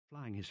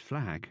"Flying his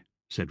flag,"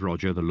 said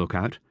Roger, the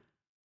lookout.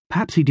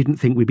 "Perhaps he didn't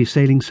think we'd be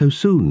sailing so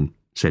soon,"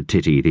 said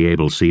Titty, the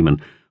able seaman,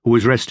 who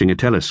was resting a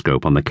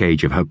telescope on the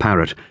cage of her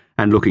parrot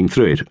and looking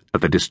through it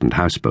at the distant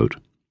houseboat.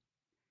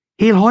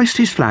 "He'll hoist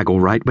his flag all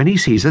right when he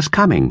sees us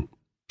coming,"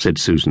 said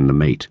Susan, the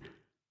mate.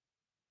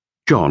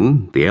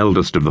 John, the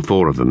eldest of the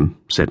four of them,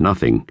 said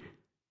nothing.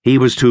 He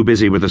was too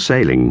busy with the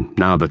sailing,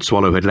 now that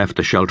Swallow had left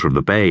the shelter of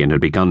the bay and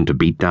had begun to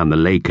beat down the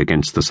lake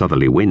against the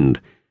southerly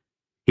wind.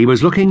 He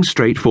was looking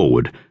straight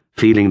forward,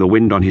 feeling the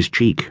wind on his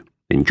cheek,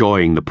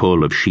 enjoying the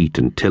pull of sheet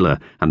and tiller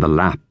and the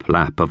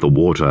lap of the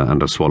water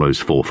under Swallow's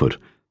forefoot.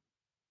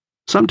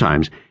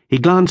 Sometimes he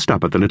glanced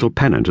up at the little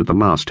pennant at the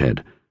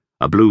masthead,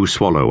 a blue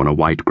swallow on a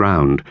white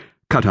ground,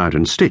 cut out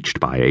and stitched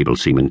by able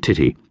seaman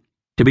Titty,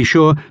 to be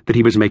sure that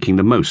he was making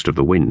the most of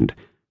the wind.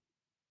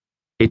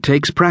 It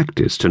takes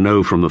practice to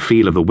know from the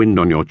feel of the wind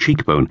on your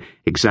cheekbone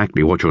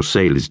exactly what your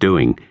sail is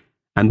doing,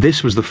 and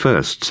this was the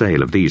first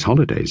sail of these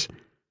holidays.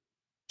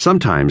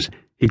 Sometimes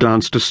he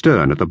glanced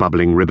astern at the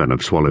bubbling ribbon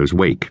of Swallow's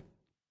wake.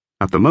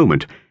 At the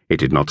moment,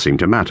 it did not seem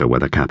to matter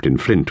whether Captain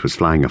Flint was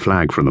flying a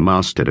flag from the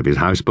masthead of his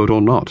houseboat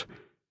or not.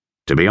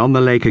 To be on the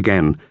lake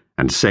again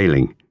and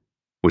sailing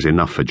was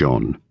enough for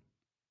John.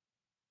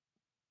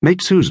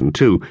 Mate Susan,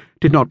 too,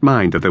 did not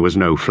mind that there was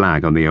no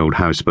flag on the old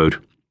houseboat.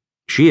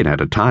 She had had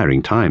a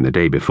tiring time the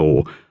day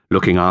before,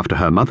 looking after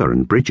her mother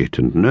and Bridget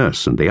and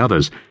Nurse and the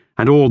others,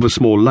 and all the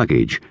small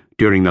luggage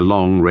during the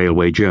long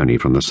railway journey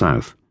from the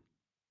south.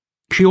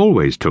 She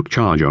always took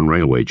charge on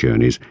railway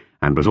journeys,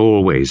 and was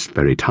always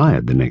very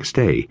tired the next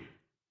day,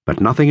 but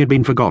nothing had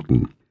been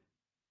forgotten,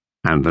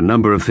 and the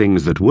number of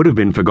things that would have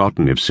been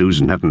forgotten if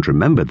Susan hadn't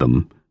remembered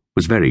them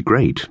was very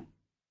great.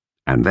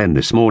 And then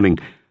this morning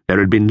there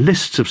had been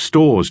lists of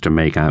stores to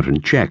make out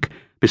and check,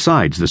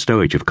 besides the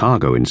stowage of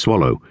cargo in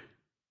Swallow.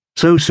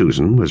 So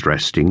Susan was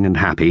resting and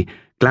happy,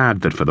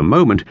 glad that for the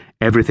moment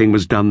everything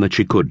was done that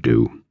she could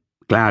do,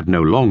 glad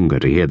no longer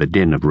to hear the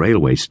din of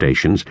railway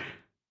stations,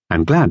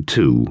 and glad,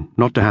 too,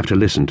 not to have to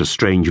listen to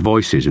strange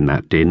voices in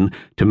that din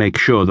to make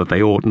sure that they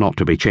ought not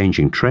to be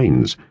changing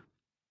trains.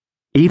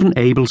 Even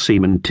able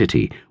seaman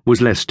Titty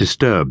was less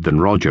disturbed than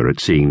Roger at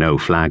seeing no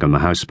flag on the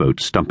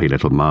houseboat's stumpy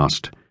little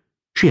mast.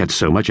 She had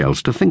so much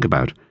else to think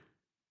about.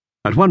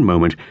 At one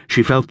moment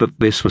she felt that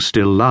this was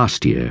still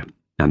last year,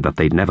 and that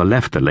they'd never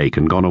left the lake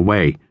and gone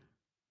away.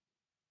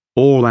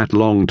 All that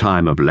long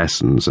time of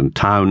lessons and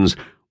towns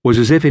was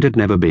as if it had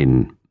never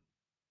been.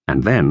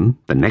 And then,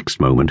 the next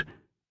moment,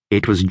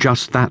 it was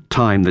just that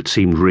time that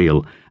seemed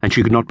real, and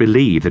she could not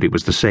believe that it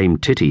was the same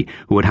Titty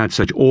who had had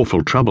such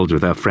awful troubles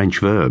with her French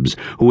verbs,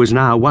 who was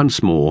now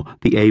once more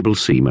the able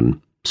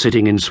seaman,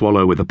 sitting in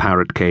Swallow with the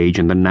parrot cage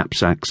and the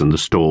knapsacks and the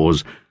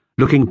stores,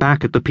 looking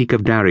back at the Peak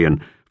of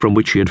Darien, from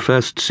which she had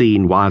first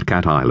seen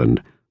Wildcat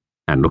Island,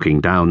 and looking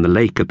down the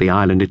lake at the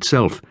island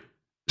itself,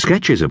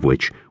 sketches of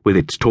which, with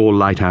its tall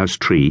lighthouse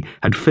tree,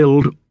 had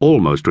filled,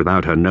 almost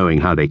without her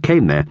knowing how they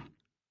came there,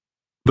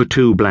 the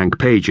 2 blank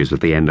pages at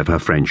the end of her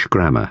French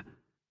grammar.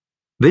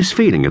 This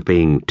feeling of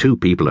being 2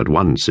 people at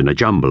once in a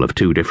jumble of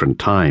 2 different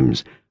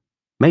times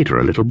made her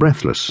a little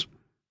breathless.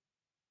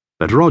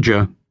 But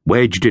Roger,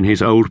 wedged in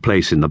his old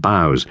place in the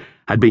bows,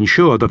 had been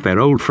sure that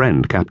their old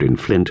friend Captain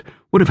Flint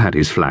would have had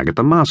his flag at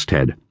the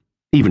masthead,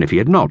 even if he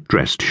had not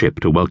dressed ship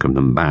to welcome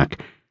them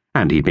back,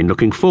 and he'd been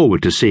looking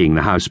forward to seeing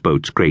the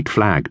houseboat's great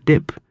flag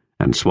dip,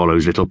 and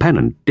Swallow's little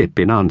pennant dip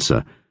in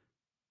answer.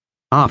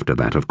 After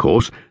that, of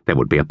course, there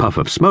would be a puff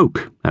of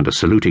smoke and a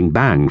saluting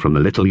bang from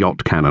the little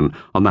yacht cannon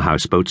on the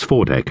houseboat's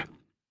foredeck.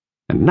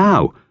 And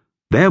now,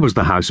 there was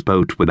the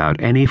houseboat without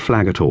any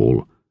flag at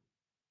all.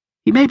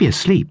 "He may be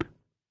asleep,"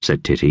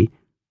 said Titty.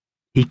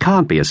 "He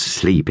can't be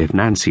asleep if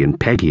Nancy and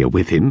Peggy are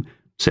with him,"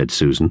 said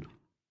Susan.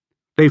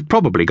 "They've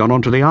probably gone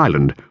on to the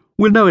island.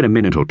 We'll know in a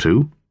minute or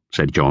 2,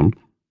 said John.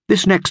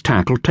 "This next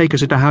tack'll take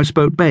us into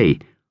Houseboat Bay.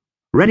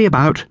 Ready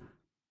about."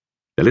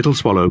 The little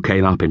Swallow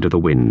came up into the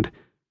wind.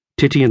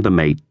 Titty and the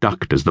mate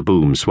ducked as the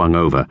boom swung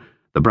over,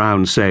 the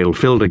brown sail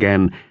filled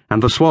again,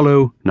 and the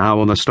Swallow, now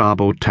on the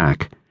starboard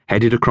tack,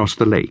 headed across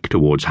the lake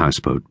towards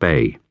Houseboat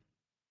Bay.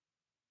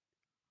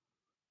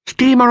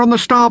 "Steamer on the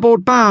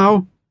starboard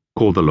bow,"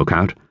 called the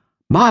lookout.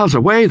 "Miles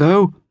away,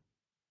 though."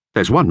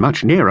 "There's one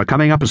much nearer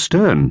coming up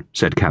astern,"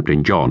 said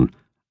Captain John.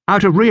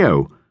 "Out of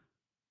Rio."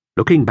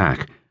 Looking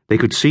back, they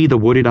could see the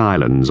wooded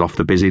islands off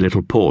the busy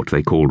little port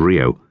they called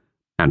Rio,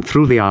 and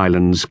through the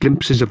islands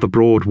glimpses of the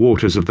broad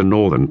waters of the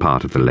northern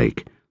part of the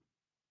lake.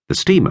 The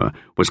steamer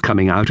was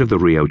coming out of the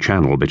Rio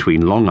Channel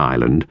between Long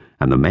Island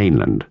and the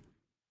mainland.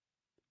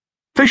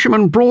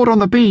 "Fisherman broad on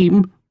the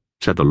beam,"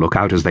 said the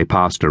lookout as they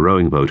passed a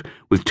rowing boat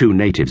with 2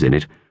 natives in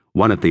it,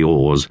 one at the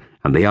oars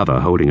and the other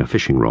holding a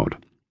fishing rod.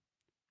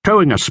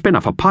 "Towing a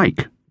spinner for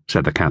pike,"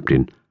 said the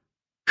captain.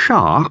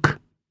 "Shark,"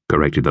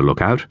 corrected the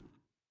lookout.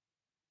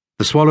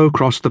 The Swallow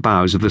crossed the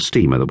bows of the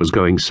steamer that was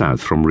going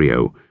south from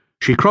Rio.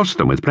 She crossed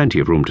them with plenty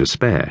of room to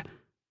spare.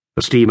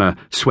 The steamer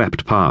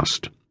swept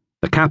past.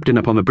 The captain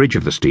upon the bridge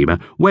of the steamer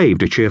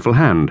waved a cheerful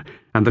hand,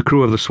 and the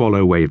crew of the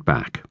Swallow waved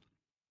back.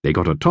 They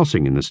got a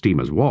tossing in the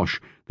steamer's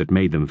wash that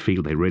made them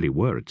feel they really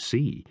were at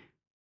sea.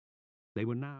 They were now